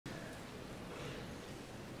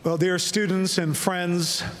Well, dear students and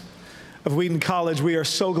friends of Wheaton College, we are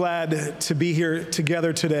so glad to be here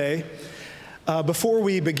together today. Before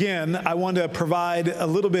we begin, I want to provide a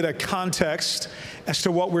little bit of context as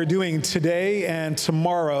to what we're doing today and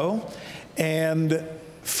tomorrow and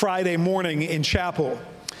Friday morning in chapel.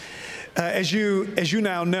 As you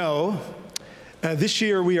now know, this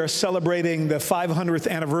year we are celebrating the 500th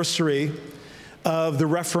anniversary of the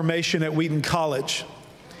Reformation at Wheaton College.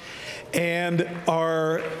 And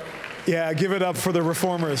give it up for the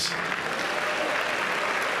reformers.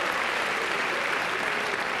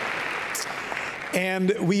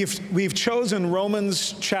 And we've chosen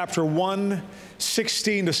Romans chapter 1,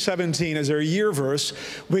 16 to 17 as our year verse,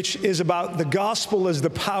 which is about the gospel as the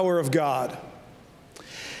power of God.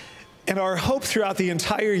 And our hope throughout the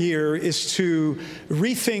entire year is to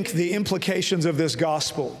rethink the implications of this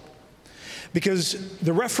gospel. Because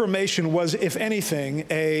the Reformation was, if anything,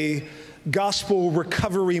 a gospel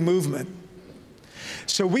recovery movement.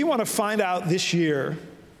 So we want to find out this year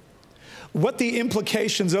what the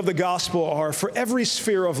implications of the gospel are for every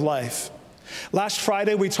sphere of life. Last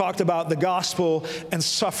Friday, we talked about the gospel and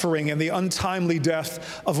suffering and the untimely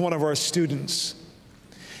death of one of our students.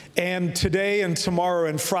 And today and tomorrow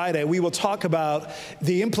and Friday, we will talk about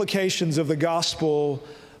the implications of the gospel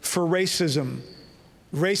for racism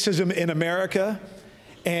in America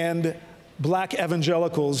and black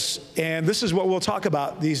evangelicals. And this is what we'll talk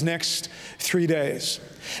about these next 3 days.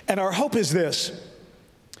 And our hope is this,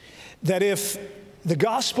 that if the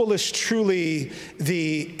gospel is truly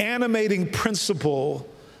the animating principle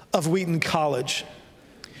of Wheaton College,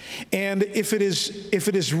 and if it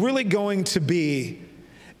is really going to be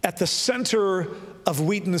at the center of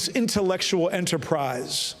Wheaton's intellectual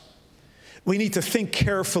enterprise, we need to think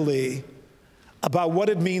carefully about what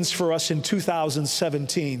it means for us in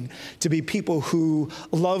 2017 to be people who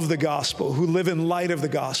love the gospel, who live in light of the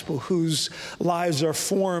gospel, whose lives are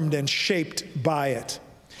formed and shaped by it.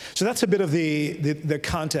 So that's a bit of the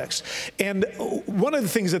context. And one of the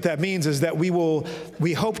things that means is that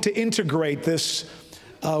we hope to integrate this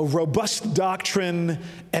robust doctrine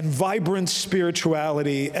and vibrant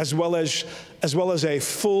spirituality as well as a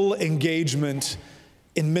full engagement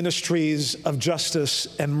in ministries of justice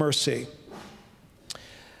and mercy.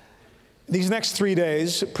 These next 3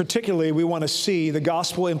 days, particularly, we want to see the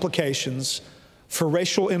gospel implications for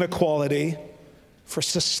racial inequality, for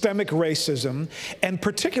systemic racism, and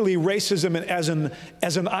particularly racism as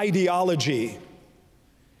an ideology,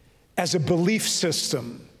 as a belief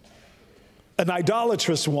system, an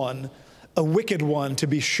idolatrous one, a wicked one to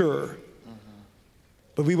be sure.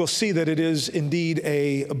 But we will see that it is indeed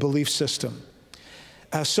a belief system.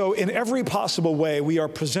 So in every possible way, we are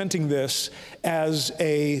presenting this as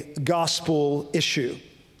a gospel issue.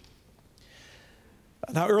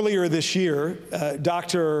 Now, earlier this year,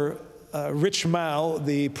 Dr. Rich Mouw,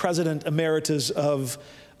 the president emeritus of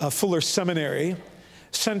Fuller Seminary,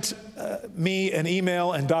 sent me an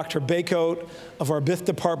email and Dr. Baycoat of our BIF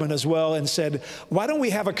department as well and said, why don't we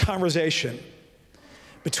have a conversation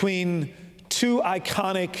between two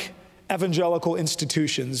iconic evangelical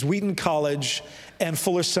institutions, Wheaton College and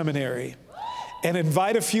Fuller Seminary, and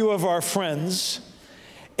invite a few of our friends,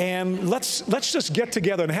 and let's just get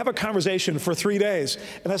together and have a conversation for 3 days.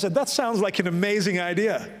 And I said, that sounds like an amazing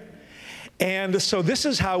idea. And so this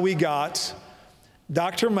is how we got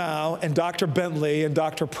Dr. Mouw and Dr. Bentley and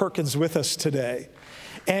Dr. Perkins with us today.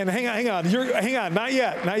 And hang on, not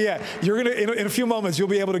yet. You're gonna, in a few moments, you'll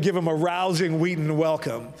be able to give them a rousing Wheaton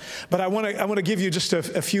welcome. But I want to give you just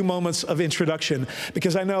a few moments of introduction,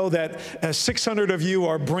 because I know that 600 of you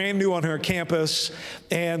are brand new on our campus,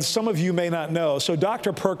 and some of you may not know. So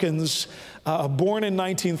Dr. Perkins, born in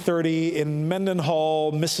 1930 in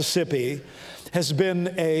Mendenhall, Mississippi, has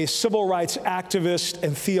been a civil rights activist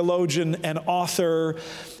and theologian and author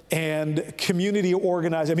and community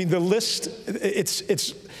organizer. I mean, the list,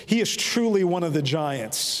 he is truly one of the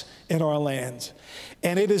giants in our land.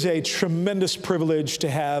 And it is a tremendous privilege to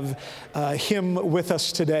have him with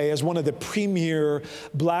us today as one of the premier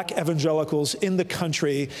black evangelicals in the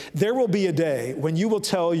country. There will be a day when you will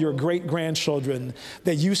tell your great-grandchildren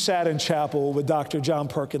that you sat in chapel with Dr. John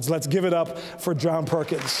Perkins. Let's give it up for John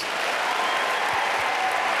Perkins.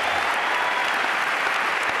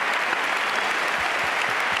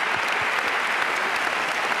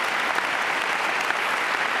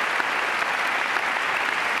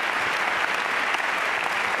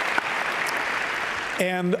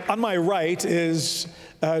 And on my right is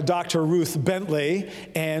Dr. Ruth Bentley,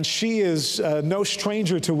 and she is no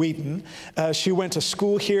stranger to Wheaton. She went to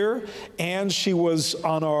school here, and she was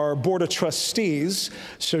on our board of trustees,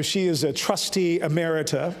 so she is a trustee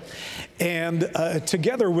emerita. and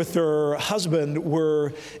together with her husband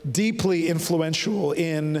were deeply influential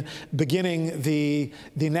in beginning the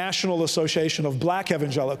National Association of Black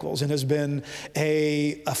Evangelicals, and has been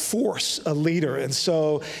a force, a leader. And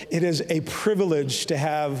so it is a privilege to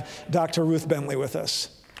have Dr. Ruth Bentley with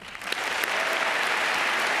us.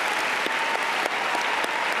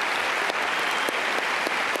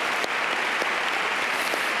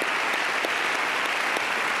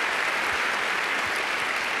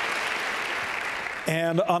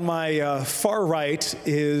 And on my far right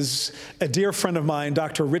is a dear friend of mine,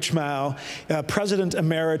 Dr. Rich Mouw, President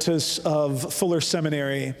Emeritus of Fuller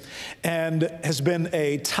Seminary, and has been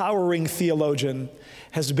a towering theologian,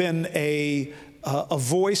 has been a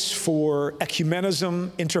voice for ecumenism,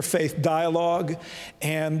 interfaith dialogue,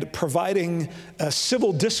 and providing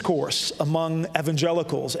civil discourse among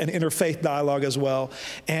evangelicals and interfaith dialogue as well,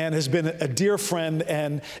 and has been a dear friend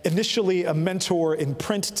and initially a mentor in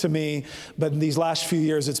print to me, but in these last few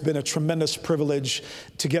years it's been a tremendous privilege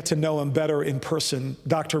to get to know him better in person.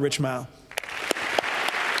 Dr. Rich Mouw.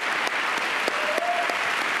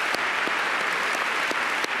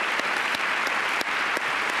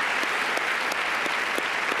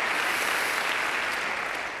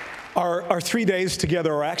 Our 3 days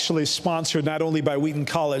together are actually sponsored not only by Wheaton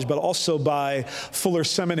College, but also by Fuller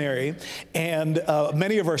Seminary. And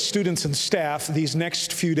many of our students and staff these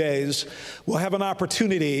next few days will have an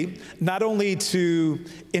opportunity not only to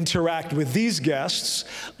interact with these guests,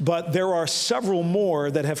 but there are several more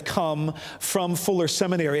that have come from Fuller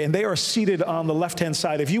Seminary, and they are seated on the left-hand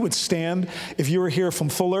side. If you would stand, if you were here from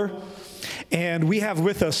Fuller. And we have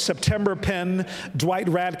with us September Penn, Dwight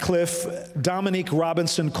Radcliffe, Dominique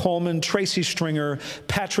Robinson Coleman, Tracy Stringer,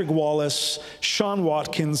 Patrick Wallace, Sean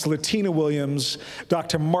Watkins, Latina Williams,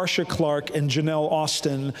 Dr. Marcia Clark, and Janelle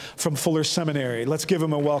Austin from Fuller Seminary. Let's give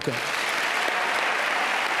them a welcome.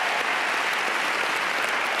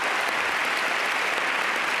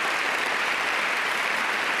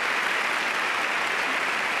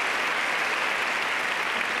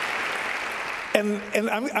 And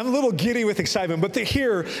I'm a little giddy with excitement, but they're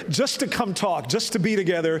here just to come talk, just to be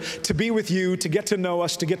together, to be with you, to get to know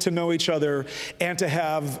us, to get to know each other, and to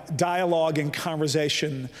have dialogue and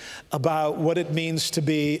conversation about what it means to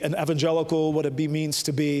be an evangelical, what it means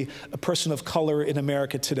to be a person of color in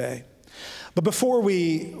America today. But before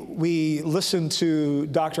we listen to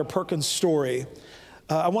Dr. Perkins' story,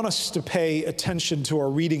 I want us to pay attention to our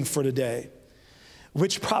reading for today,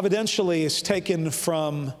 which providentially is taken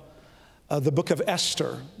from the book of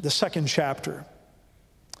Esther, the 2nd chapter.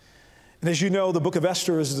 And as you know, the book of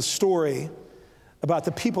Esther is the story about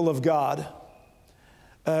the people of God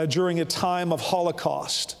during a time of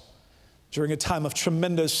Holocaust, during a time of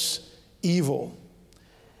tremendous evil.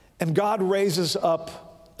 And God raises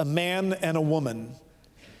up a man and a woman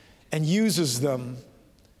and uses them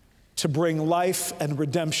to bring life and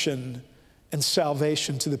redemption and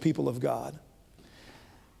salvation to the people of God.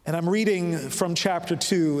 And I'm reading from chapter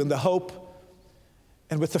 2 in the hope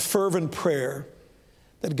and with the fervent prayer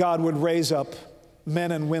that God would raise up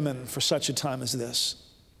men and women for such a time as this.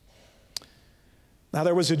 Now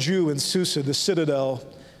there was a Jew in Susa, the citadel,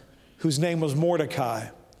 whose name was Mordecai,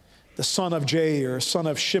 the son of Jair, son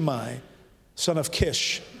of Shimei, son of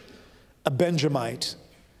Kish, a Benjamite,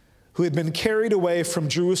 who had been carried away from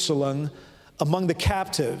Jerusalem among the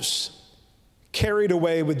captives, carried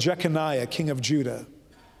away with Jeconiah, king of Judah,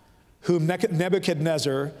 whom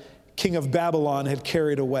Nebuchadnezzar, king of Babylon, had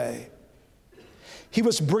carried away. He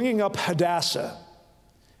was bringing up Hadassah,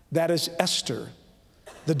 that is Esther,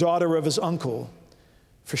 the daughter of his uncle,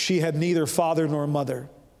 for she had neither father nor mother.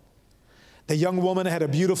 The young woman had a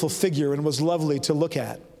beautiful figure and was lovely to look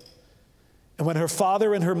at. And when her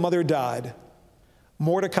father and her mother died,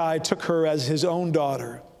 Mordecai took her as his own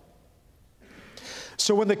daughter.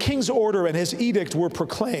 So when the king's order and his edict were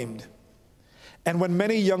proclaimed, and when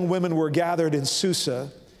many young women were gathered in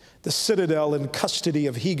Susa, the citadel in custody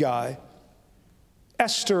of Hegai,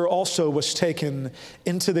 Esther also was taken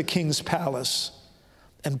into the king's palace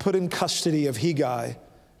and put in custody of Hegai,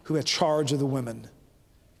 who had charge of the women.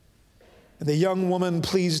 And the young woman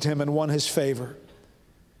pleased him and won his favor.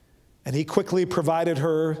 And he quickly provided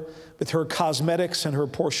her with her cosmetics and her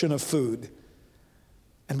portion of food.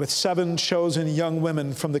 And with 7 chosen young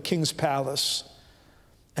women from the king's palace,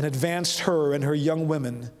 and advanced her and her young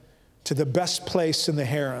women to the best place in the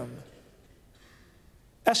harem.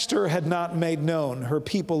 Esther had not made known her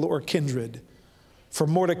people or kindred, for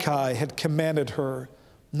Mordecai had commanded her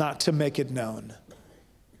not to make it known.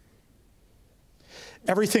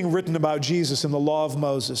 Everything written about Jesus in the law of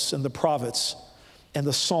Moses and the prophets and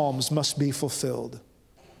the Psalms must be fulfilled.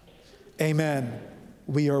 Amen.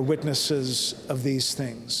 we are witnesses of these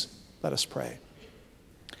things. Let us pray.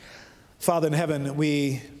 Father in heaven,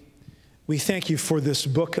 we thank you for this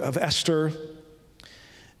book of Esther.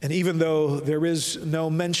 And even though there is no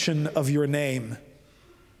mention of your name,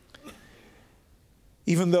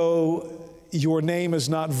 even though your name is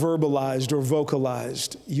not verbalized or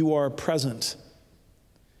vocalized, you are present.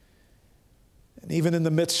 And even in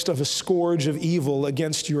the midst of a scourge of evil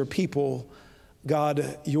against your people,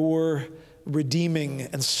 God, your redeeming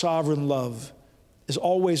and sovereign love is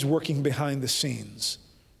always working behind the scenes.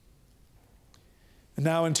 And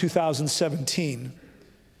now in 2017,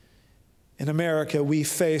 in America, we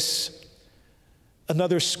face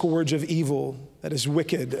another scourge of evil that is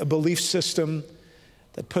wicked, a belief system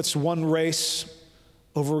that puts one race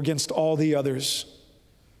over against all the others.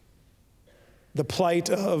 The plight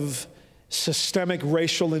of systemic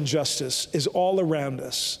racial injustice is all around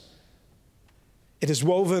us. It is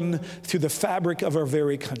woven through the fabric of our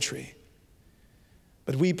very country.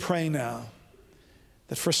 But we pray now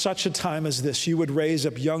that for such a time as this, you would raise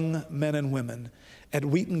up young men and women at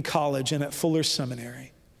Wheaton College and at Fuller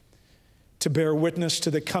Seminary to bear witness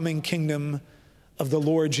to the coming kingdom of the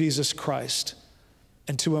Lord Jesus Christ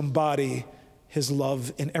and to embody his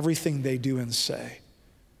love in everything they do and say.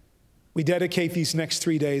 We dedicate these next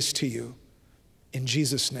 3 days to you. In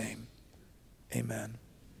Jesus' name, amen.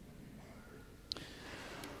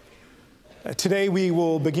 Today we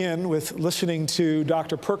will begin with listening to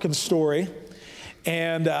Dr. Perkins' story.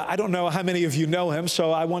 And I don't know how many of you know him,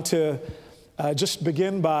 so I want to just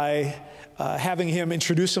begin by having him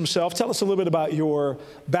introduce himself. Tell us a little bit about your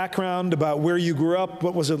background, about where you grew up,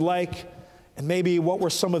 what was it like, and maybe what were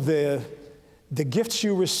some of the gifts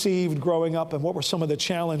you received growing up, and what were some of the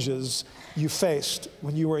challenges you faced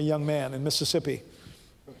when you were a young man in Mississippi?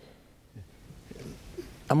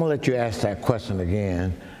 I'm going to let you ask that question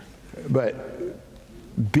again, but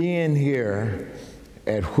being here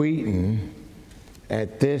at Wheaton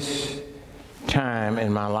at this time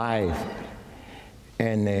in my life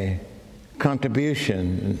and the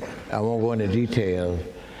contribution, I won't go into details,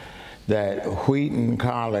 that Wheaton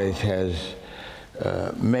College has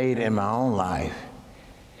made in my own life.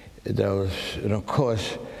 Those, and of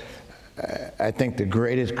course, I think the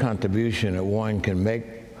greatest contribution that one can make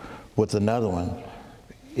with another one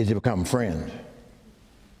is to become friends.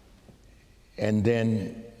 And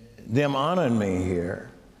then them honoring me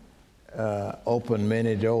here opened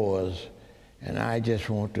many doors, and I just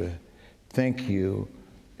want to thank you.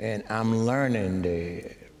 And I'm learning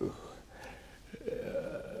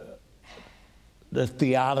the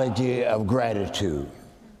theology of gratitude.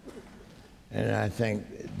 And I think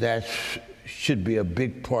that should be a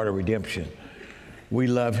big part of redemption. We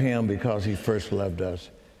love him because he first loved us.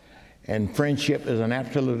 And friendship is an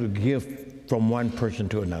absolute gift from one person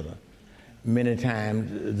to another. Many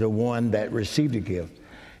times, the one that received the gift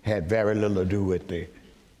had very little to do with the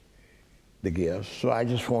gift. So I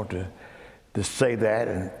just want to say that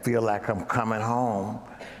and feel like I'm coming home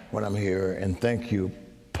when I'm here, and thank you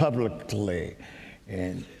publicly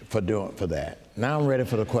and for that. Now I'm ready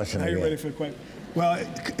for the question. Now you're ready for the question. Well,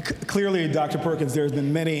 clearly, Dr. Perkins, there's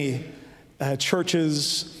been many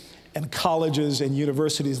churches and colleges and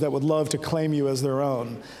universities that would love to claim you as their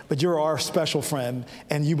own, but you're our special friend,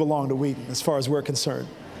 and you belong to Wheaton, as far as we're concerned.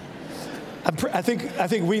 I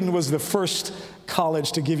think Wheaton was the first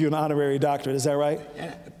college to give you an honorary doctorate. Is that right?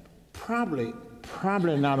 Probably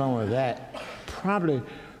not only that. Probably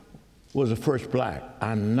was the first black.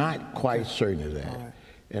 I'm not quite certain of that. Right.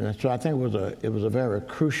 And so I think it was a very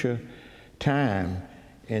crucial time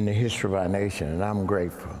in the history of our nation, and I'm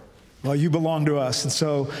grateful. Well, you belong to us, and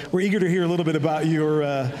so we're eager to hear a little bit about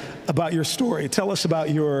your story. Tell us about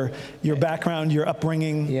your background, your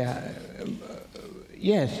upbringing. Yeah.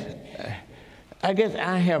 Yes. I guess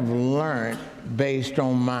I have learned based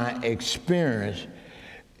on my experience,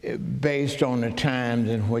 based on the times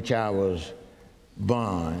in which I was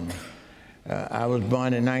born. I was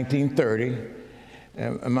born in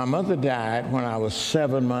 1930. My mother died when I was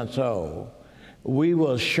 7 months old. We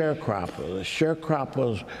were sharecroppers.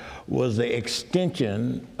 Sharecroppers was the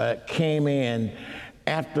extension that came in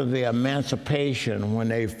after the emancipation, when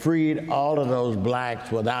they freed all of those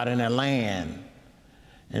blacks without any land.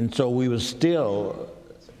 And so we were still,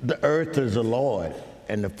 the earth is the Lord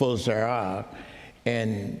and the fullness thereof.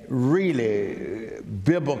 And really,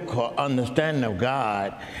 biblical understanding of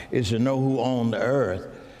God is to know who owned the earth.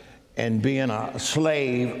 And being a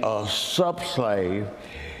slave or sub-slave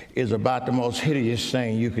is about the most hideous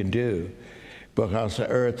thing you can do, because the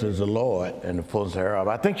earth is the Lord and the fullness thereof.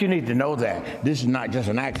 I think you need to know that. This is not just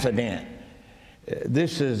an accident.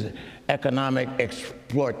 This is economic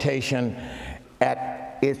exploitation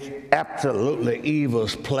at its absolutely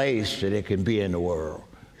evilest place that it can be in the world.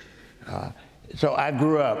 So I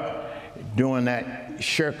grew up during that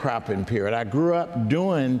sharecropping period. I grew up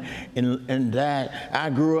doing in that. I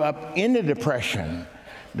grew up in the Depression,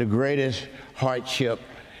 the greatest hardship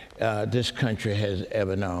this country has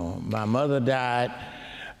ever known. My mother died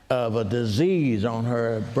of a disease on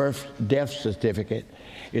her death certificate.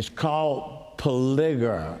 It's called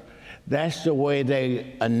pellagra. That's the way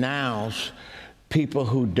they announce people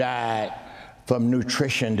who died from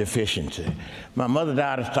nutrition deficiency. My mother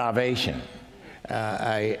died of starvation.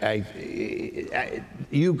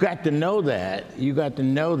 You got to know that. You got to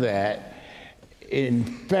know that. In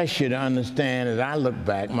fact, you to understand, as I look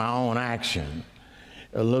back, my own action,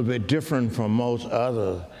 a little bit different from most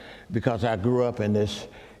others, because I grew up in this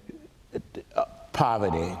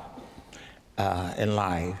poverty in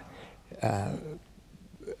life.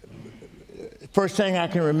 First thing I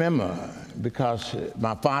can remember, because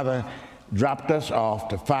my father dropped us off,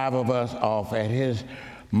 the 5 of us off at his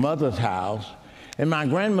mother's house, and my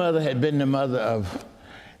grandmother had been the mother of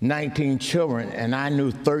 19 children, and I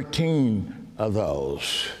knew 13 of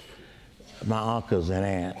those, my uncles and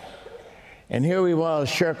aunts. And here we were,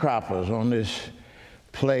 sharecroppers on this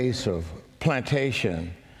place of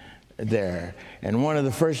plantation there. And one of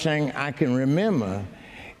the first things I can remember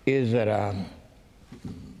is that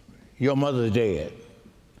your mother's dead.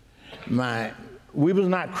 We was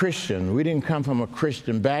not Christian. We didn't come from a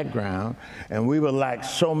Christian background, and we were like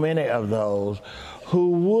so many of those who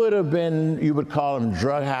would have been, you would call them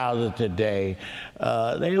drug houses today.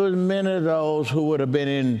 There was many of those who would have been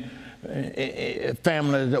in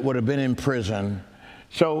families that would have been in prison.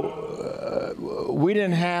 So we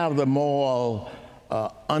didn't have the moral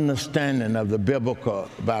understanding of the biblical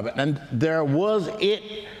Bible. And there was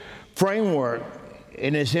its framework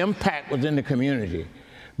and its impact within the community,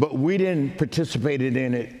 but we didn't participate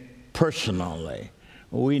in it personally.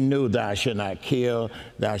 We knew thou shalt not kill,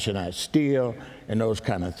 thou shalt not steal, and those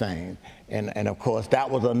kind of things. And of course, that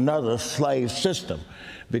was another slave system,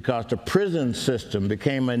 because the prison system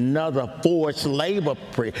became another forced labor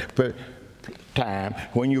time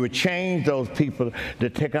when you would change those people to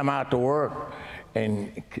take them out to work,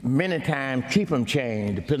 and many times keep them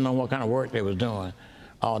chained, depending on what kind of work they was doing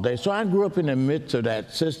all day. So I grew up in the midst of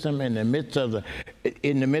that system, in the midst of the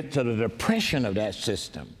depression of that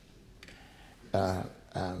system.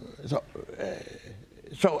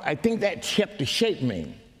 So I think that helped to shape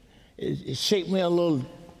me. It shaped me a little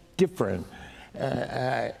different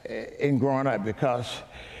in growing up, because,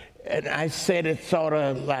 and I said it sort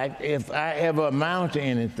of like, if I ever amount to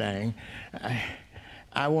anything,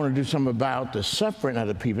 I want to do something about the suffering of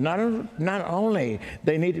the people. Not only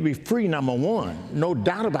they need to be free, number one, no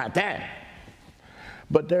doubt about that,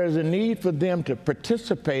 but there's a need for them to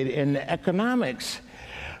participate in the economics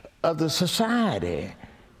of the society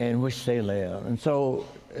in which they live. And so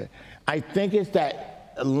I think it's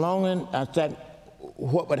that longing,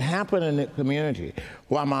 what would happen in the community,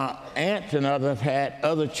 while my aunts and others had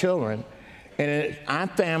other children, and our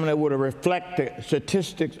family would have reflected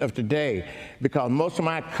statistics of today, because most of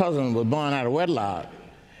my cousins were born out of wedlock,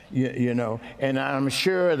 you know, and I'm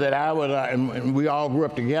sure that I would, and we all grew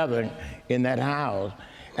up together in that house,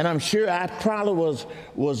 and I'm sure I probably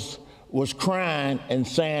was crying and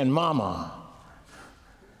saying, "Mama,"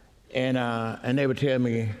 and they would tell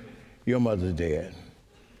me, "Your mother's dead.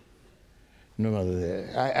 Your mother's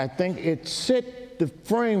dead." I think it set the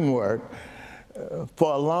framework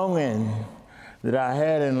for a longing that I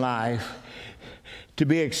had in life to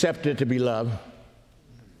be accepted, to be loved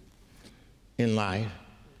in life.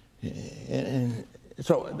 And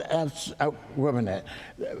so I remember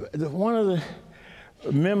that. One of the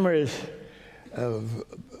memories of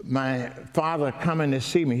my father coming to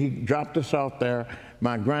see me, he dropped us off there.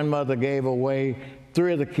 My grandmother gave away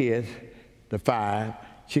 3 of the kids, the 5.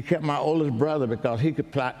 She kept my oldest brother because he could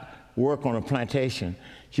work on a plantation.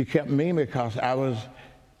 She kept me because I was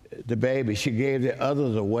the baby. She gave the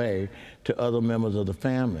others away to other members of the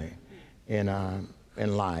family in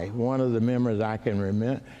life. One of the memories I can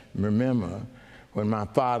remember when my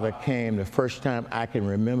father came, the first time I can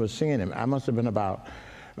remember seeing him, I must have been about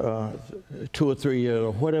 2 or 3 years,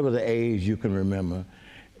 or whatever the age you can remember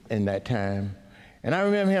in that time. And I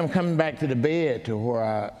remember him coming back to the bed to where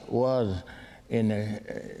I was in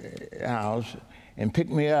the house, and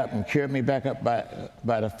picked me up and carried me back up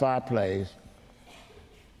by the fireplace.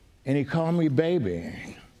 And he called me baby.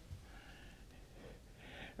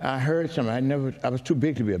 I heard something. I was too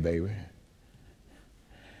big to be a baby.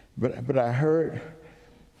 But I heard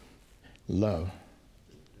love.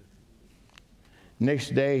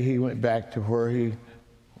 Next day, he went back to where he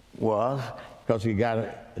was. because he got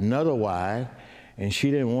another wife, and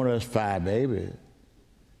she didn't want us 5 babies,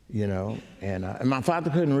 you know. And my father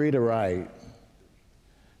couldn't read or write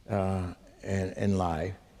in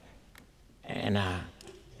life, and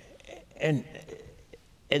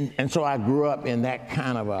so I grew up in that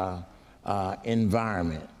kind of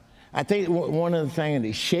environment. I think one of the things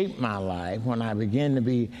that shaped my life when I began to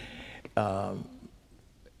be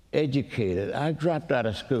educated, I dropped out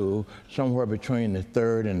of school somewhere between the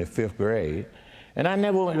 3rd and the 5th grade, and I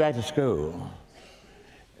never went back to school.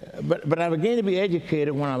 But I began to be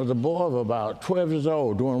educated when I was a boy of about 12 years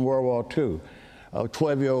old during World War II. A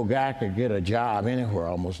 12-year-old guy could get a job anywhere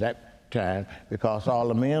almost that time because all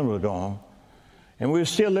the men were gone. And we were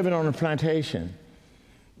still living on a plantation.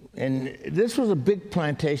 And this was a big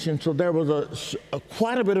plantation, so there was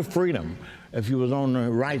quite a bit of freedom if you was on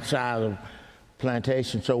the right side of the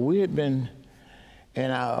plantation. So we had been,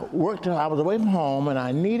 and I was away from home, and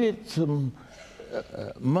I needed some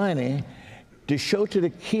money to show to the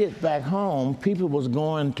kids back home. People was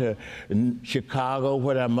going to Chicago,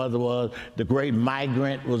 where their mother was. The Great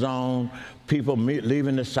Migrant was on. People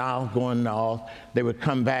leaving the South, going north. They would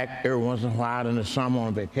come back every once in a while in the summer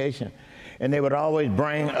on vacation. And they would always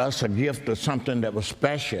bring us a gift or something that was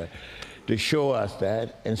special to show us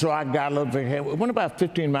that. And so I got a little vacation. We went about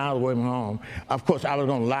 15 miles away from home. Of course, I was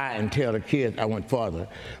going to lie and tell the kids I went farther.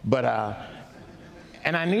 But,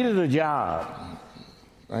 and I needed a job.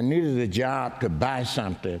 I needed a job to buy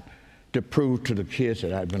something to prove to the kids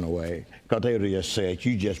that I'd been away, because they would just said,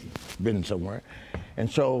 you just been somewhere. And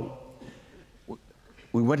so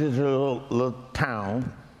we went to this little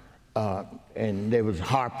town, and there was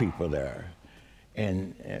hard people there.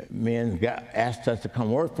 And men asked us to come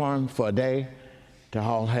work for them for a day to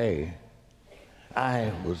haul hay.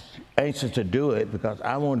 I was anxious to do it because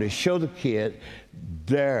I wanted to show the kids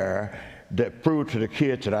there that proved to the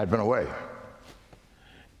kids that I'd been away.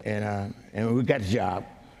 And we got the job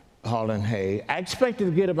hauling hay. I expected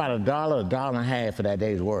to get about $1, $1.50 for that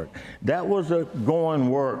day's work. That was a going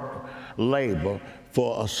work label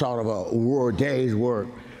for a sort of a day's work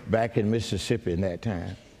back in Mississippi in that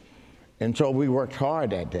time. And so we worked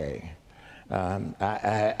hard that day.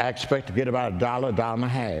 I expect to get about $1,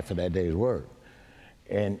 $1.50 for that day's work.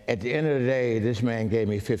 And at the end of the day, this man gave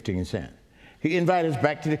me 15 cents. He invited us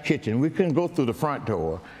back to the kitchen. We couldn't go through the front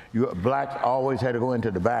door. Blacks always had to go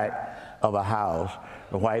into the back of a house,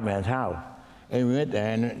 a white man's house. And we went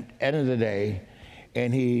there, and at the end of the day,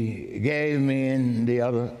 and he gave me and the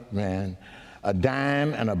other man a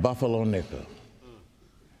dime and a buffalo nickel.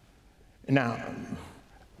 Now,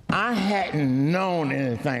 I hadn't known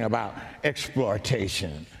anything about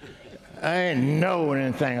exploitation. I didn't know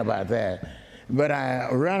anything about that. But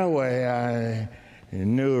right away, I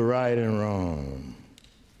knew right and wrong.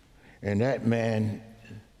 And that man,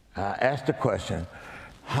 I asked the question,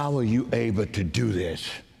 how are you able to do this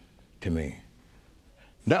to me?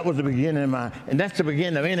 That was the beginning of and that's the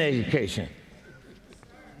beginning of any education.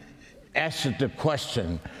 Ask the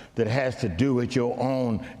question that has to do with your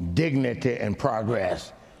own dignity and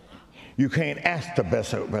progress. You can't ask the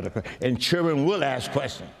better question, and children will ask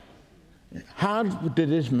questions. How did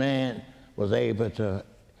this man was able to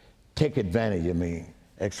take advantage of me,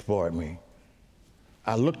 exploit me?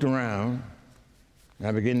 I looked around, and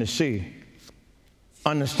I began to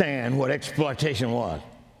understand what exploitation was.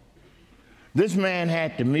 This man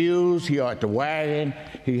had the mules, he had the wagon,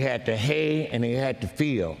 he had the hay, and he had the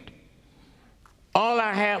field. All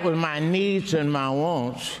I had was my needs and my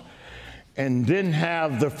wants, and didn't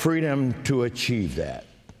have the freedom to achieve that.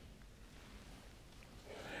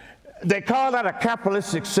 They call that a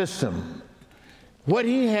capitalistic system. What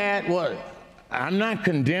he had was, I'm not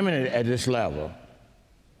condemning it at this level.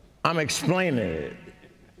 I'm explaining it.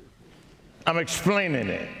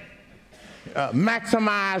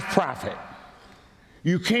 Maximize profit.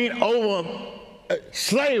 You can't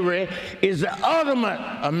slavery is the ultimate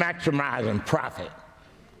of maximizing profit.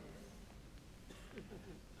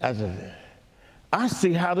 I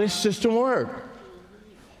see how this system works.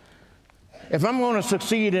 If I'm going to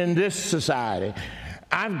succeed in this society,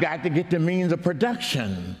 I've got to get the means of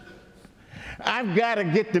production. I've got to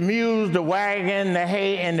get the mules, the wagon, the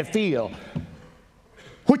hay, and the field.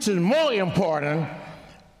 Which is more important,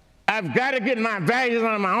 I've got to get my values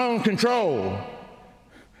under my own control.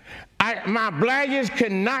 My values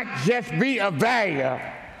cannot just be a value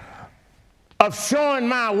of showing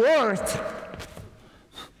my worth.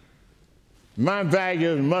 My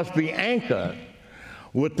values must be anchored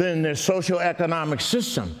within the socio-economic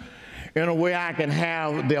system in a way I can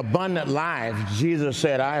have the abundant life. Jesus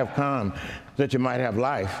said, I have come that you might have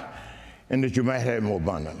life and that you might have it more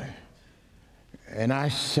abundantly. And I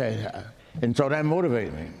said, And so that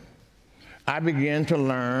motivated me. I began to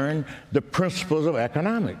learn the principles of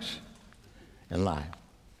economics in life.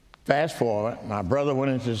 Fast forward, my brother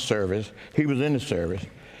went into the service. He was in the service,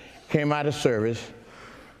 came out of service,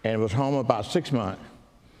 and was home about 6 months,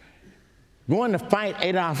 going to fight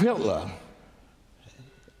Adolf Hitler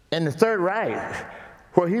in the Third Reich,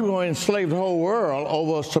 where he was going to enslave the whole world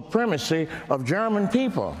over supremacy of German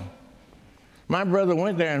people. My brother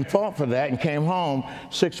went there and fought for that and came home.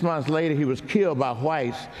 6 months later, he was killed by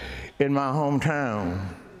whites in my hometown.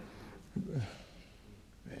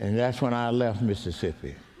 And that's when I left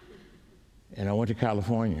Mississippi. And I went to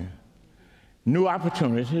California. New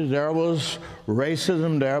opportunities. There was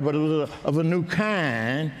racism there, but it was of a new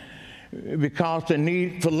kind because the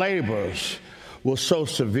need for laborers was so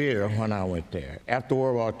severe when I went there. After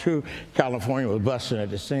World War II, California was busting at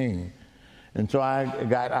the seams. And so I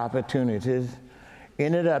got opportunities,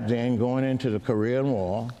 ended up then going into the Korean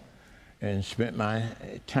War and spent my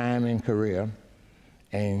time in Korea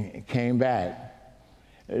and came back.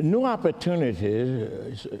 New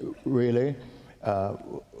opportunities, really,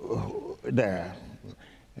 there.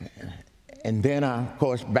 And then, of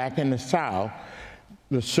course, back in the South,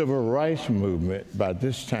 the civil rights movement by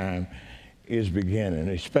this time is beginning,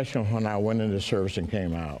 especially when I went into service and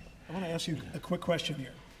came out. I want to ask you a quick question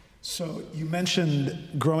here. So you mentioned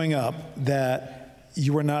growing up that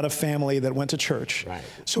you were not a family that went to church. Right.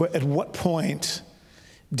 So at what point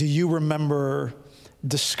do you remember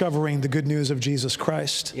discovering the good news of Jesus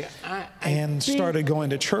Christ and started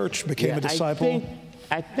going to church, became a disciple?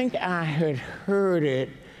 I think I had heard it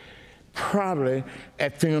probably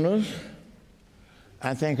at funerals.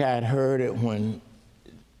 I think I had heard it when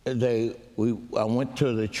I went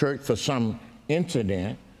to the church for some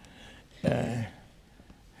incident.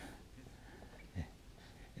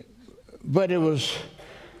 But it was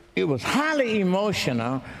highly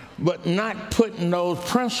emotional, but not putting those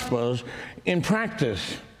principles in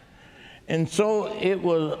practice. And so it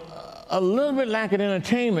was a little bit like an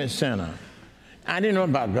entertainment center. I didn't know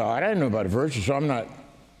about God. I didn't know about virtue, so I'm not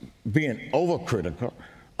being overcritical.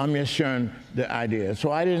 I'm just sharing the idea.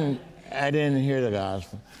 So I didn't hear the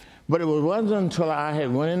gospel. But it wasn't until I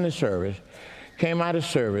had went into service, came out of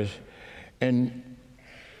service, and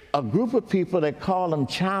a group of people, they called them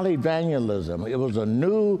child evangelism. It was a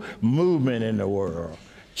new movement in the world.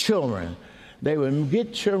 Children. They would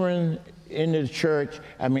get children in the church,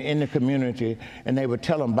 in the community, and they would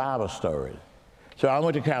tell them Bible stories. So I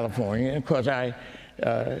went to California, and of course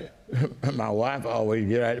my wife always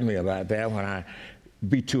get at me about that when I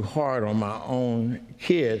be too hard on my own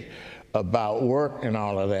kids about work and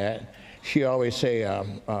all of that. She always say,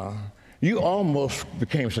 you almost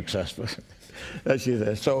became successful. That's she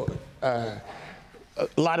said. So a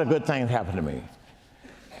lot of good things happened to me.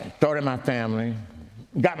 Started my family,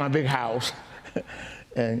 got my big house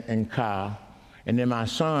and car, and then my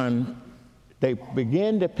son, they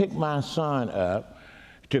began to pick my son up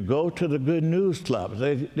to go to the Good News Club.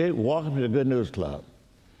 They walk him to the Good News Club.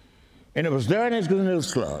 And it was there in this Good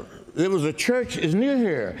News Club. There was a church, it's near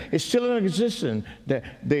here. It's still in existence.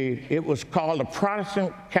 It was called the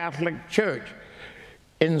Protestant Catholic Church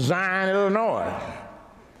in Zion, Illinois.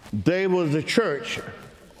 There was a church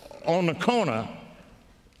on the corner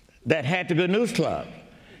that had the Good News Club.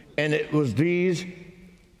 And it was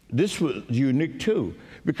this was unique too,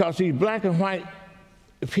 because these black and white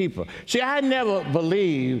people. See, I never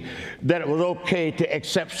believed that it was okay to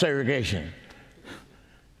accept segregation.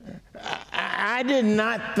 I did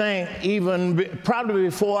not think probably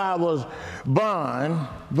before I was born,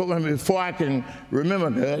 but before I can remember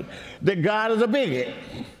good, that God is a bigot.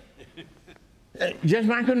 Just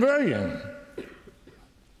my conversion.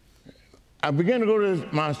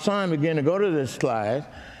 My son began to go to this class,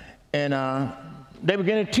 and they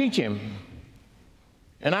began to teach him.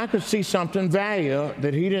 And I could see something valuable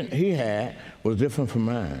that he had was different from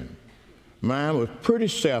mine. Mine was pretty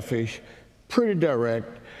selfish, pretty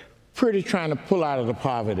direct, pretty trying to pull out of the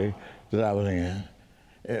poverty that I was in.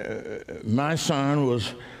 My son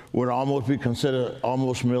would almost be considered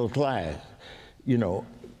almost middle class,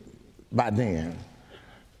 by then.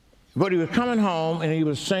 But he was coming home and he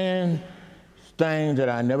was saying things that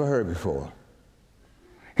I never heard before.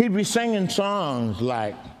 He'd be singing songs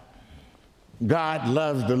like, God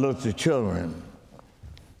loves the little children,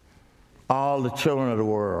 all the children of the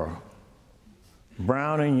world,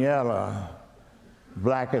 brown and yellow,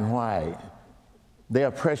 black and white. They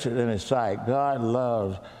are precious in His sight. God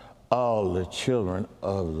loves all the children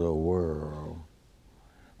of the world.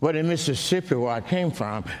 But in Mississippi, where I came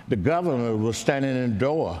from, the governor was standing in the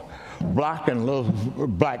door, blocking little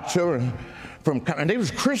black children from coming. And they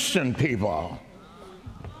was Christian people.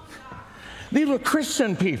 These were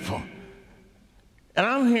Christian people. And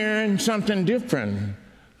I'm hearing something different.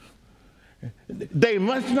 They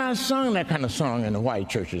must not have sung that kind of song in the white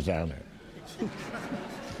churches down there.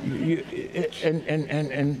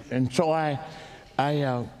 And so I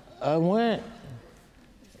went,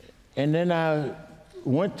 and then I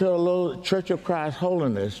went to a little Church of Christ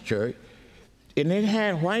Holiness church, and it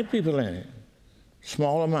had white people in it,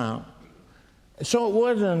 small amount. So it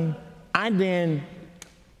wasn't, I then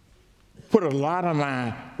put a lot of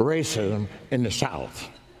my racism in the South.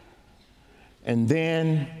 And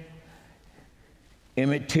then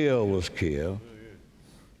Emmett Till was killed.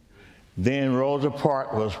 Then Rosa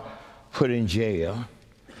Parks was put in jail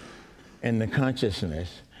in the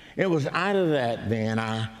consciousness. It was out of that then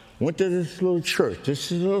I went to this little church.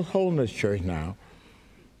 This is a little holiness church now.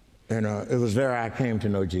 And it was there I came to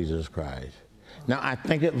know Jesus Christ. Now, I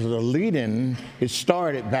think it was a lead-in. It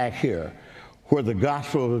started back here where the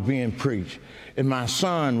gospel was being preached. And my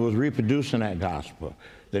son was reproducing that gospel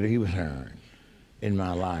that he was hearing in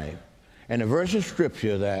my life. And the verse of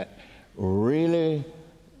scripture that really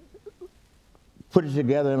put it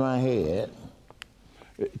together in my head,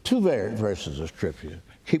 two verses of scripture.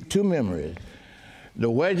 Keep two memories. The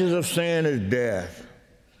wages of sin is death,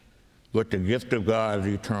 but the gift of God is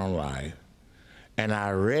eternal life. And I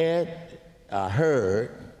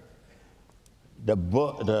heard the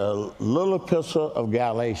little epistle of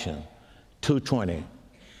Galatians 2:20,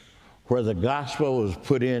 where the gospel was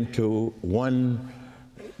put into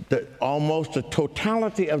almost the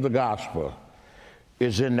totality of the gospel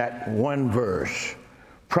is in that one verse,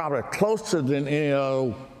 probably closer than any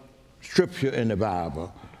other scripture in the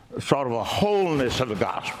Bible, sort of a wholeness of the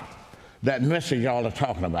gospel, that message y'all are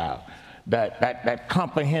talking about, that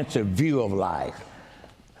comprehensive view of life,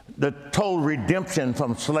 the total redemption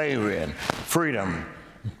from slavery and freedom.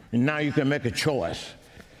 And now you can make a choice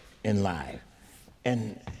in life.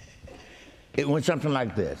 And it went something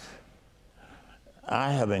like this.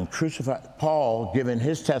 I have been crucified, Paul giving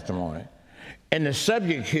his testimony. And the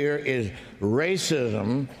subject here is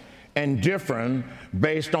racism and different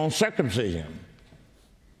based on circumcision.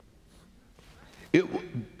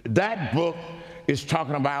 That book is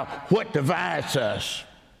talking about what divides us.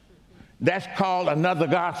 That's called another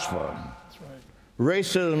gospel. That's right.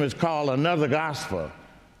 Racism is called another gospel.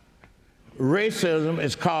 Racism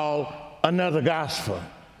is called another gospel.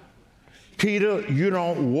 Peter, you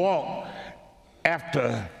don't walk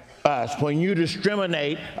after us when you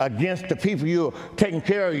discriminate against the people who are taking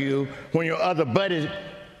care of you when your other buddies.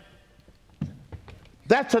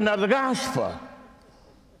 That's another gospel.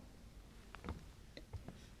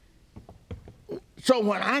 So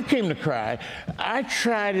when I came to Christ, I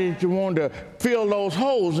tried to want to fill those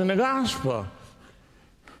holes in the gospel.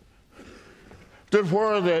 The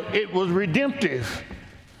word that it was redemptive.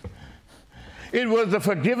 It was the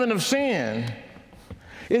forgiving of sin.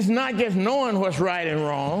 It's not just knowing what's right and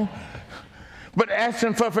wrong, but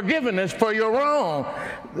asking for forgiveness for your wrong.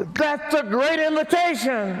 That's a great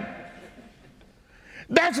invitation.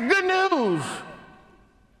 That's good news.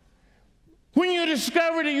 When you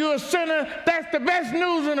discover that you're a sinner, that's the best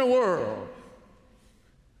news in the world.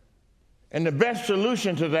 And the best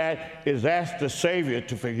solution to that is ask the Savior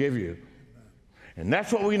to forgive you. And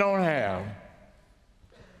that's what we don't have.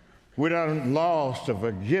 We done lost the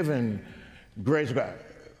forgiving grace of God.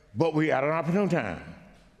 But we had an opportune time.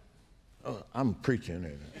 Oh, I'm preaching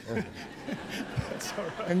it. That's all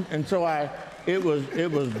right. And so it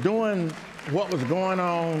was doing what was going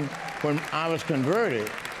on when I was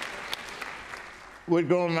converted, would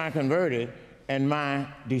go in my converted and my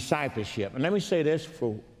discipleship. And let me say this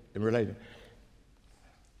in relation.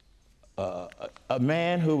 A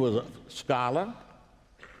man who was a scholar,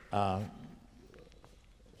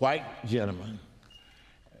 white gentleman,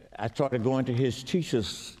 I started going to his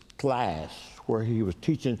teacher's class where he was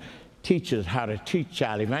teaching teachers how to teach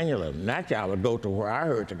child evangelism. Naturally, I would go to where I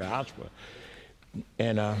heard the gospel.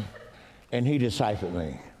 And he discipled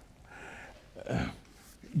me.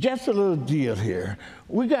 Just a little deal here.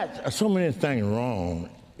 We got so many things wrong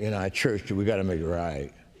in our church that we got to make it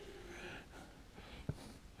right.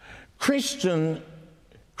 Christian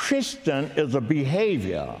is a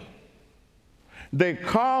behavior. They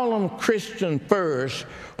call them Christian first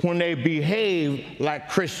when they behave like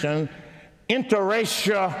Christian,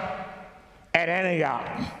 interracial at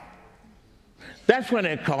Antioch. That's when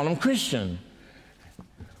they call them Christian.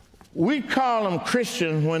 We call them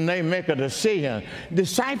Christian when they make a decision.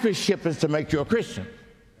 Discipleship is to make you a Christian,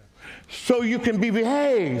 so you can be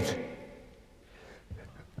behaved.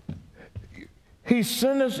 He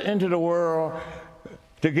sent us into the world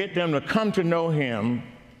to get them to come to know him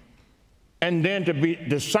and then to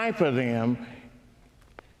disciple them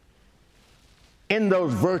in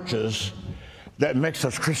those virtues that makes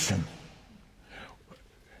us Christian.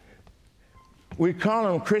 We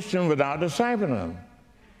call them Christian without discipling them.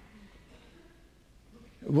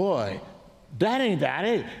 Boy, that ain't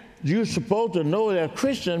that. You're supposed to know they're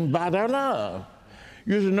Christian by their love.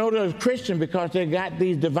 You're to know they're Christian because they got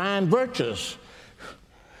these divine virtues.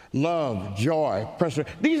 Love, joy,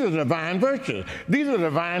 perseverance. These are divine virtues. These are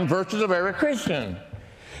divine virtues of every Christian.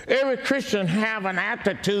 Every Christian have an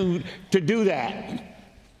aptitude to do that,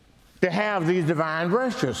 to have these divine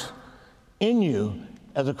virtues in you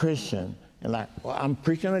as a Christian. And like, well, I'm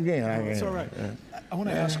preaching again. No, it's all right. I want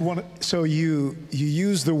to ask one. So you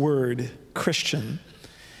use the word Christian.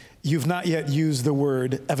 You've not yet used the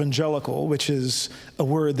word evangelical, which is a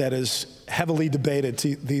word that is heavily debated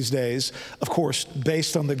these days, of course,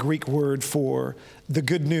 based on the Greek word for the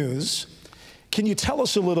good news. Can you tell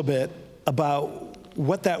us a little bit about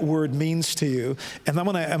what that word means to you? And I'm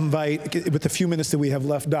going to invite, with the few minutes that we have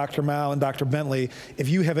left, Dr. Mouw and Dr. Bentley, if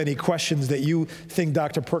you have any questions that you think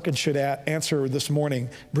Dr. Perkins should answer this morning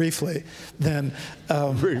briefly, then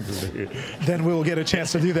we'll get a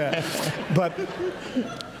chance to do that. But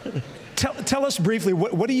tell us briefly,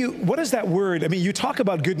 what is that word? I mean, you talk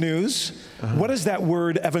about good news. What does that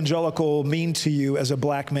word evangelical mean to you as a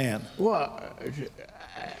black man? Well,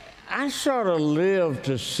 I sort of lived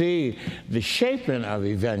to see the shaping of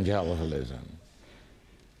evangelicalism.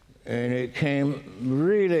 And it came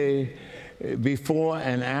really before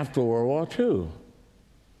and after World War II.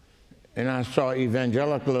 And I saw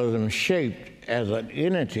evangelicalism shaped as an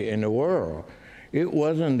entity in the world. It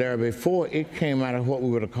wasn't there before. It came out of what we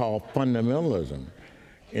would have called fundamentalism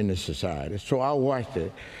in the society. So I watched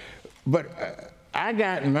it. But I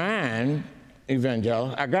got mine,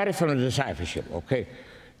 evangelical, I got it from the discipleship, okay?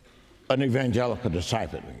 An evangelical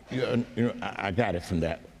disciple. You know, I got it from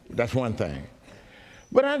that. That's one thing.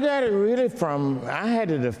 But I got it really from, I had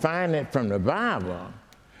to define it from the Bible.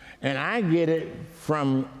 And I get it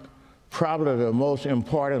from probably the most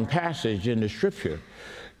important passage in the Scripture,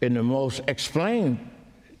 in the most explained,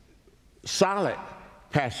 solid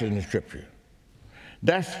passage in the Scripture.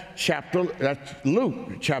 That's Luke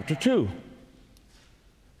chapter 2.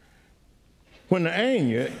 When the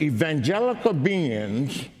angel, evangelical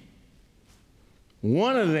beings,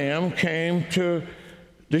 one of them came to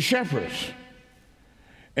the shepherds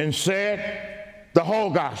and said the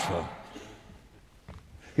whole gospel.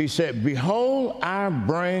 He said, behold, I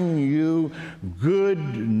bring you good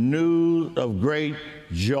news of great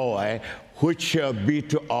joy, which shall be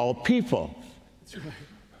to all people. That's right.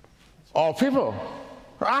 All people.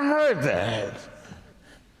 I heard that.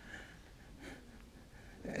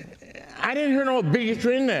 I didn't hear no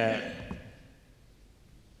bigotry in that.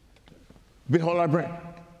 Behold, I bring.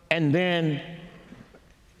 And then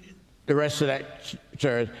the rest of that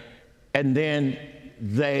church, and then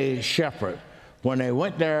they shepherd. When they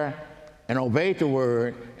went there and obeyed the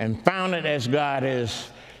word and found it as God has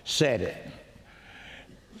said it,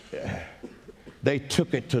 they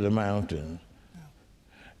took it to the mountain.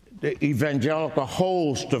 The evangelical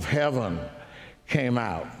host of heaven came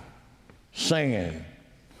out singing,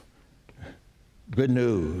 good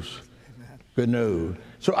news, good news.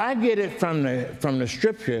 So I get it from the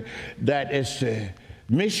Scripture that it's the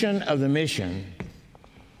mission of the mission.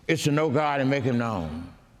 It's to know God and make Him known.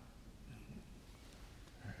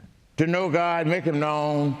 To know God, make Him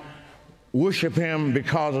known, worship Him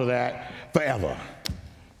because of that forever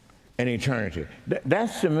in eternity.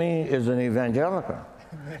 That to me is an evangelical.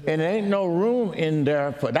 And there ain't no room in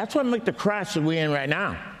there for, that's what makes the crisis we're in right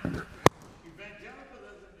now.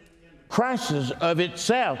 Crisis of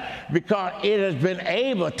itself, because it has been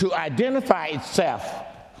able to identify itself.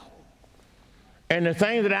 And the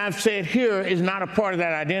thing that I've said here is not a part of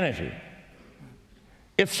that identity.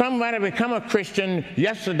 If somebody become a Christian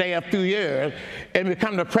yesterday, a few years, and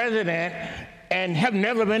become the president and have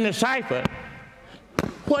never been discipled,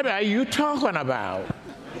 what are you talking about?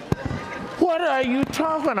 What are you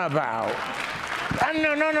talking about?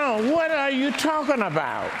 No. What are you talking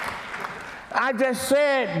about? I just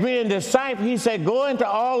said being disciple. He said, go into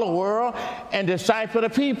all the world and disciple the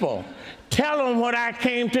people. Tell them what I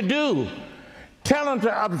came to do. Tell them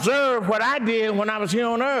to observe what I did when I was here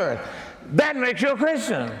on earth. That makes you a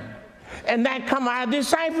Christian. And that come out of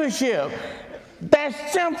discipleship.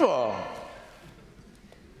 That's simple. All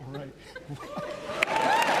right.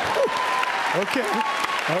 Okay.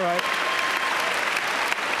 All right.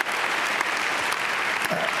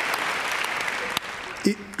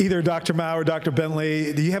 Either Dr. Mouw or Dr.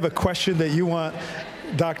 Bentley, do you have a question that you want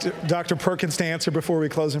Dr. Perkins to answer before we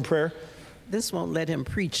close in prayer? This won't let him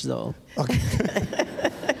preach, though. Okay.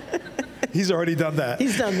 He's already done that.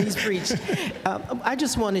 He's preached. I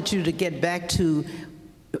just wanted you to get back to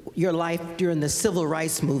your life during the civil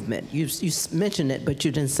rights movement. You mentioned it, but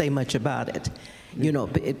you didn't say much about it. You know,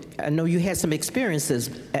 I know you had some experiences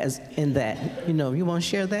in that. You know, you want to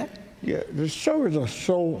share that? Yeah, the stories are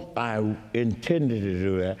so, I intended to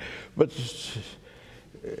do that, but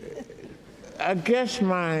I guess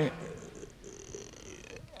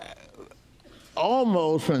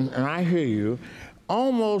almost, and I hear you,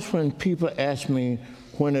 almost when people ask me,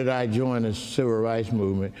 when did I join the civil rights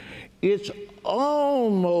movement, it's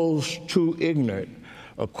almost too ignorant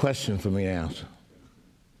a question for me to answer,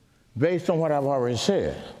 based on what I've already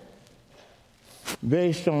said,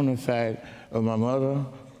 based on the fact of my mother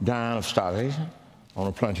dying of starvation on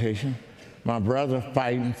a plantation, my brother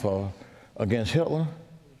fighting against Hitler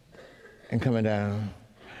and coming down,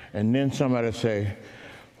 and then somebody say,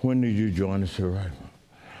 when did you join the civil rights movement?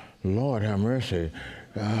 Lord have mercy.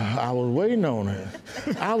 I was waiting on it.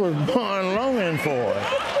 I was born longing for it.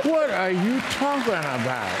 What are you talking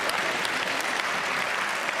about?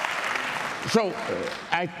 So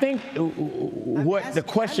I think the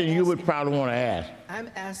question you would probably want to ask. I'm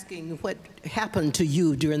asking what happened to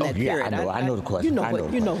you during that period. I know the question.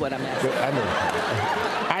 You know what I'm asking. I know.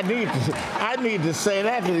 I need to say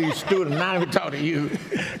that to these students, not even talk to you.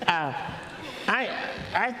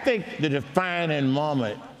 I think the defining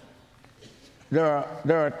moment, there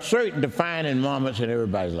are certain defining moments in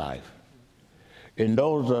everybody's life. And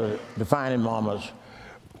those are defining moments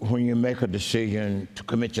when you make a decision to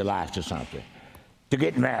commit your life to something, to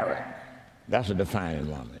get married. That's a defining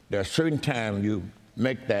moment. There are certain times you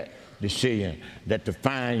make that decision that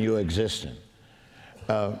define your existence.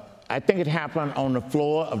 I think it happened on the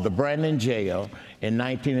floor of the Brandon jail in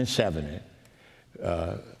 1970,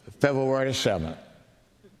 February 7th,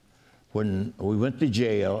 when we went to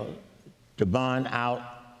jail to bond out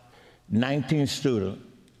 19 students,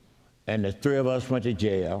 and the three of us went to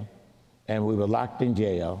jail, and we were locked in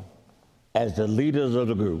jail as the leaders of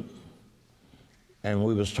the group, and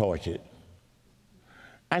we was tortured.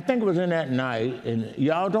 I think it was in that night, and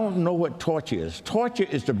y'all don't know what torture is. Torture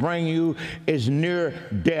is to bring you as near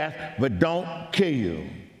death, but don't kill you.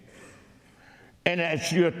 And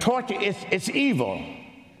as your torture, it's evil.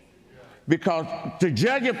 Because to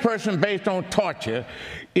judge a person based on torture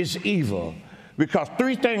is evil. Because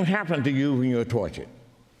three things happen to you when you're tortured.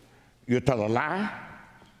 You'll tell a lie,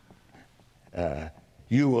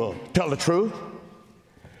 you will tell the truth,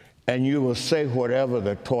 and you will say whatever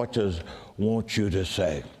the torturers want you to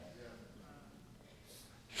say.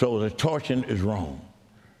 So the torturing is wrong,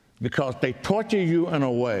 because they torture you in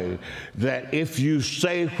a way that if you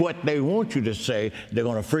say what they want you to say, they're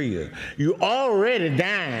going to free you. You already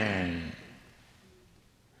dying.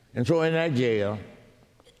 And so in that jail,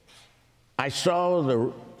 I saw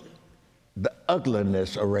the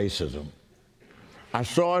ugliness of racism. I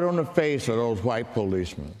saw it on the face of those white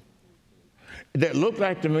policemen that looked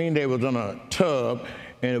like to me they was in a tub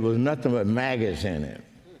and it was nothing but maggots in it.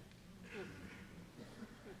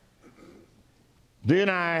 Then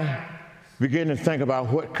I began to think about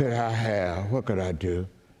what could I have, what could I do?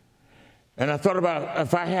 And I thought about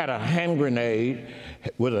if I had a hand grenade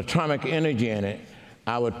with atomic energy in it,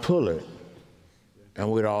 I would pull it and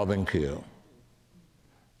we'd all been killed.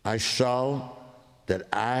 I saw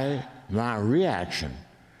that my reaction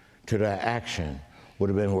to that action would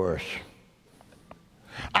have been worse.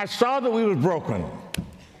 I saw that we was broken.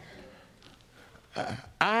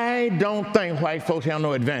 I don't think white folks have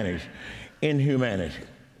no advantage in humanity.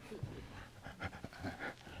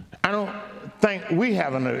 I don't think we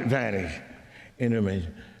have an advantage in humanity.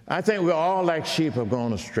 I think we're all like sheep have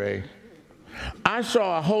gone astray. I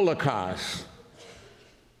saw a Holocaust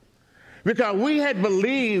because we had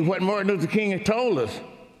believed what Martin Luther King had told us.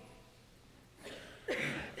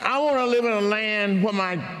 I want to live in a land where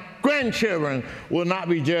my grandchildren will not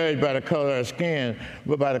be judged by the color of their skin,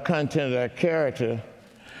 but by the content of their character.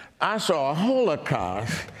 I saw a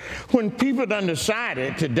Holocaust when people done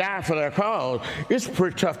decided to die for their cause. It's a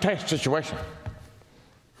pretty tough situation.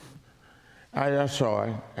 I saw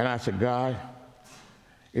it, and I said, God,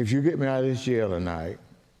 if you get me out of this jail tonight,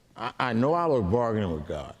 I know I was bargaining with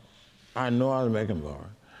God. I know I was making bargain.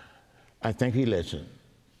 I think he listened.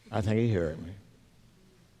 I think he heard me.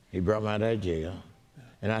 He brought me out of that jail.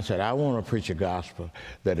 And I said, I want to preach a gospel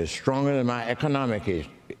that is stronger than my economic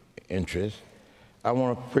interests. I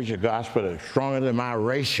want to preach a gospel that's stronger than my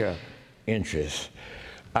racial interests.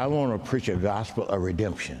 I want to preach a gospel of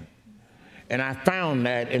redemption. And I found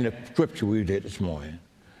that in the scripture we did this morning.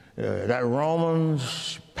 That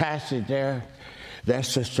Romans passage there,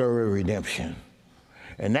 That's the story of redemption.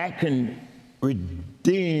 And that can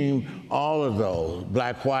redeem all of those,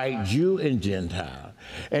 black, white, Jew, and Gentile.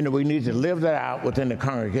 And we need to live that out within the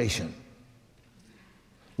congregation.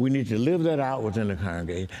 We need to live that out within the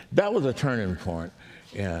congregation. That was a turning point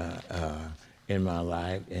in my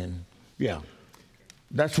life. And yeah,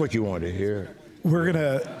 that's what you want to hear. We're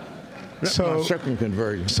going to, my second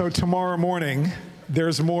conversion. So tomorrow morning,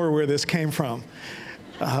 there's more where this came from.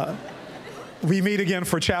 We meet again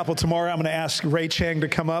for chapel tomorrow. I'm going to ask Ray Chang to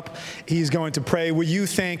come up. He's going to pray. Will you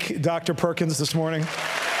thank Dr. Perkins this morning?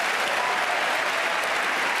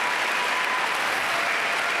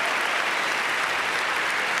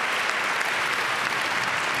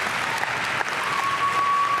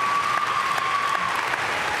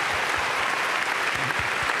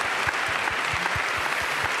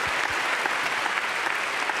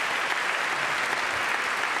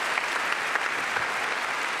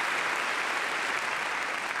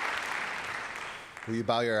 Will you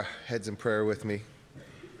bow your heads in prayer with me?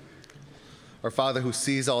 Our Father, who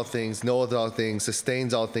sees all things, knows all things,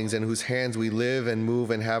 sustains all things, in whose hands we live and move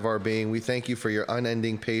and have our being, we thank you for your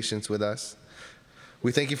unending patience with us.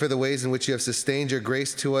 We thank you for the ways in which you have sustained your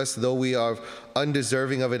grace to us, though we are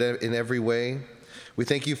undeserving of it in every way. We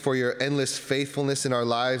thank you for your endless faithfulness in our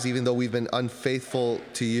lives, even though we've been unfaithful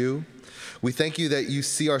to you. We thank you that you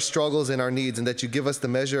see our struggles and our needs, and that you give us the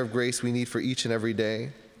measure of grace we need for each and every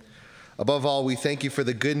day. Above all, we thank you for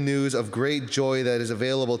the good news of great joy that is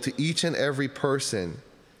available to each and every person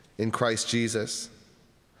in Christ Jesus.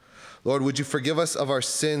 Lord, would you forgive us of our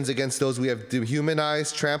sins against those we have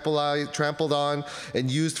dehumanized, trampled on,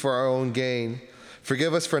 and used for our own gain.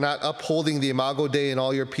 Forgive us for not upholding the Imago Dei in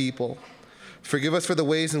all your people. Forgive us for the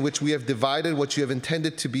ways in which we have divided what you have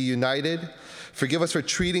intended to be united. Forgive us for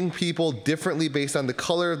treating people differently based on the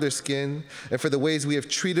color of their skin, and for the ways we have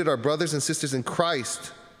treated our brothers and sisters in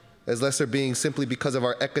Christ as lesser beings simply because of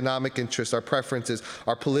our economic interests, our preferences,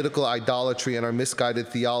 our political idolatry, and our misguided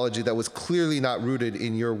theology that was clearly not rooted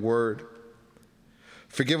in your word.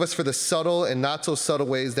 Forgive us for the subtle and not so subtle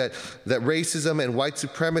ways that racism and white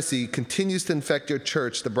supremacy continues to infect your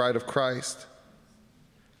church, the bride of Christ.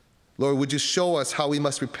 Lord, would you show us how we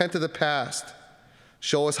must repent of the past,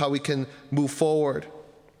 show us how we can move forward,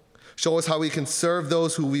 show us how we can serve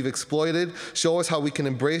those who we've exploited. Show us how we can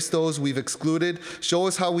embrace those we've excluded. Show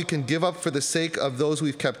us how we can give up for the sake of those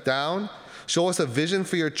we've kept down. Show us a vision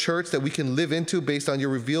for your church that we can live into based on your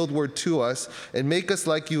revealed word to us, and make us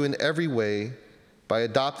like you in every way by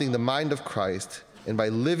adopting the mind of Christ and by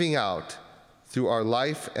living out through our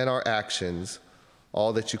life and our actions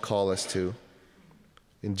all that you call us to.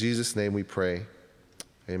 In Jesus' name we pray.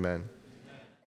 Amen.